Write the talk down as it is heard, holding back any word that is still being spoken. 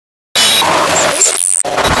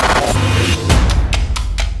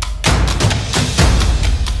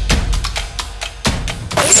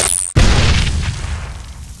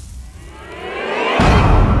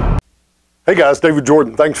Hey guys, David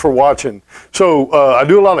Jordan. Thanks for watching. So I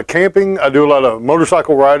do a lot of camping, I do a lot of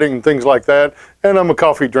motorcycle riding and things like that, and I'm a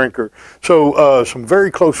coffee drinker. So some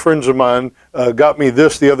very close friends of mine got me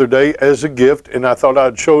this the other day as a gift, and I thought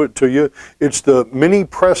I'd show it to you. It's the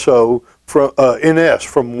Minipresso NS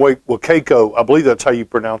from Wakeco. I believe that's how you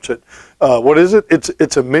pronounce it. What is it?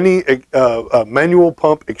 It's a mini manual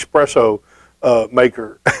pump espresso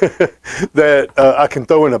maker that I can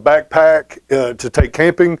throw in a backpack to take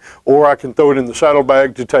camping, or I can throw it in the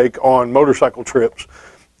saddlebag to take on motorcycle trips.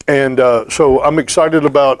 And so I'm excited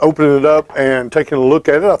about opening it up and taking a look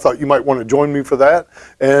at it. I thought you might want to join me for that,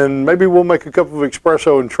 and maybe we'll make a cup of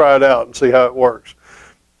espresso and try it out and see how it works.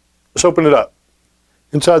 Let's open it up.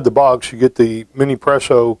 Inside the box you get the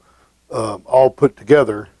Minipresso all put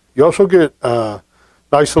together. You also get a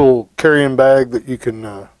nice little carrying bag that you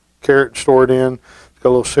can carry it and store it in. It's got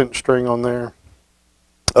a little scent string on there.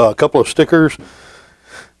 A couple of stickers.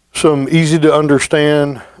 Some easy to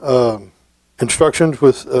understand instructions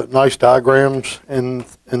with nice diagrams in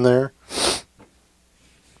there.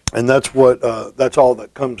 And that's all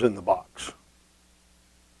that comes in the box.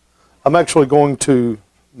 I'm actually going to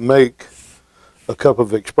make a cup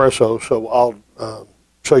of espresso, so I'll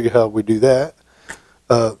show you how we do that.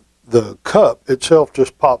 The cup itself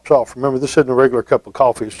just pops off. Remember, this isn't a regular cup of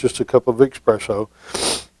coffee, it's just a cup of espresso.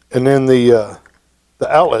 And then the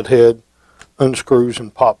outlet head unscrews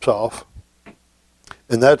and pops off,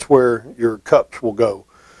 and that's where your cups will go.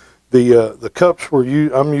 The cups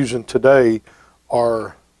I'm using today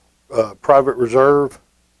are Private Reserve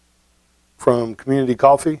from Community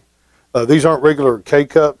Coffee. These aren't regular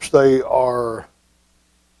K-cups, they are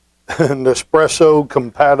Nespresso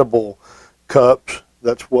compatible cups.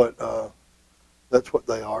 That's what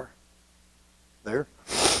they are there,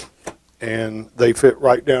 and they fit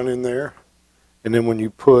right down in there. And then when you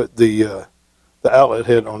put the outlet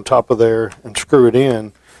head on top of there and screw it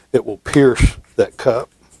in, it will pierce that cup.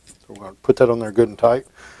 So we're going to put that on there good and tight.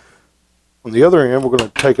 On the other end, we're going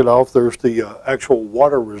to take it off. There's the actual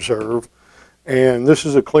water reserve, and this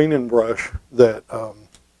is a cleaning brush that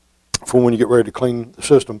for when you get ready to clean the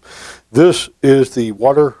system. This is the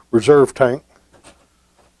water reserve tank.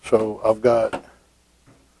 So I've got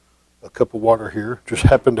a cup of water here. Just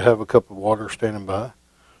happen to have a cup of water standing by.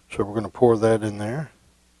 So we're going to pour that in there.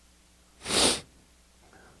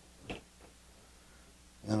 And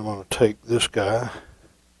then I'm going to take this guy.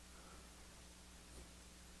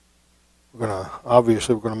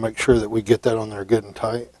 Obviously we're going to make sure that we get that on there good and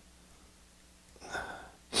tight.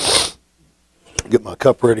 Get my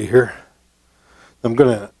cup ready here. I'm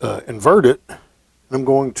going to invert it, and I'm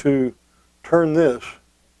going to turn this,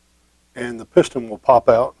 and the piston will pop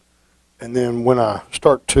out, and then when I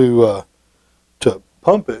start to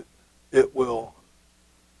pump it, it will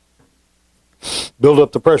build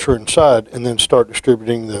up the pressure inside and then start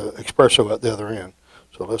distributing the espresso at the other end.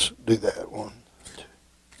 So let's do that. 1, 2.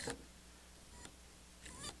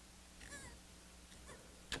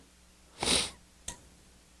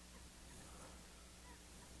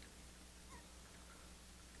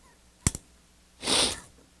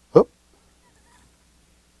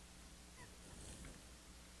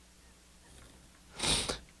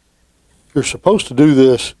 You're supposed to do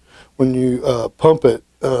this when you pump it,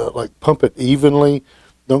 like pump it evenly.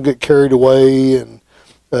 Don't get carried away, and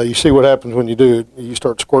you see what happens when you do it. You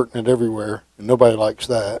start squirting it everywhere, and nobody likes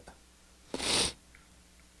that.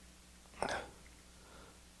 You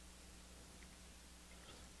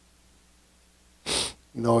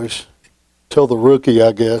can always tell the rookie,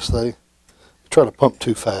 I guess, they try to pump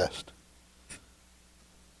too fast.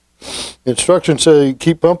 Instructions say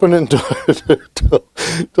keep pumping it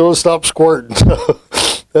until it stops squirting. So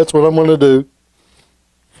that's what I'm going to do.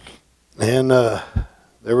 And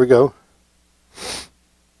there we go.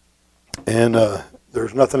 And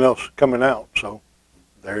there's nothing else coming out, so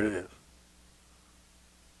there it is.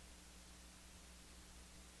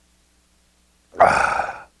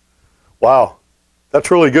 Wow,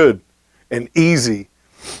 that's really good and easy.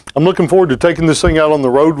 I'm looking forward to taking this thing out on the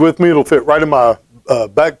road with me. It'll fit right in my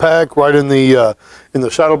backpack, right in the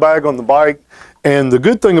saddlebag on the bike. And the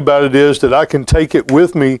good thing about it is that I can take it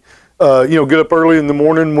with me, you know, get up early in the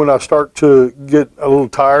morning when I start to get a little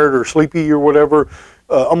tired or sleepy or whatever.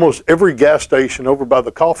 Almost every gas station over by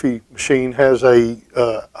the coffee machine has a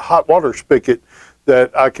hot water spigot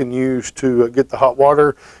that I can use to get the hot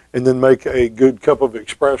water and then make a good cup of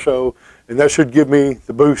espresso, and that should give me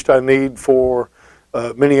the boost I need for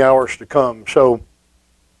many hours to come. So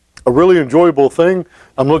a really enjoyable thing.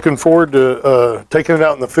 I'm looking forward to taking it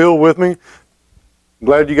out in the field with me. I'm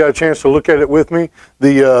glad you got a chance to look at it with me.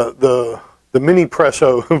 The the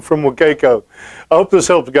Minipresso from Wakeco. I hope this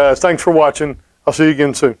helps, guys. Thanks for watching. I'll see you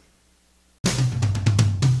again soon.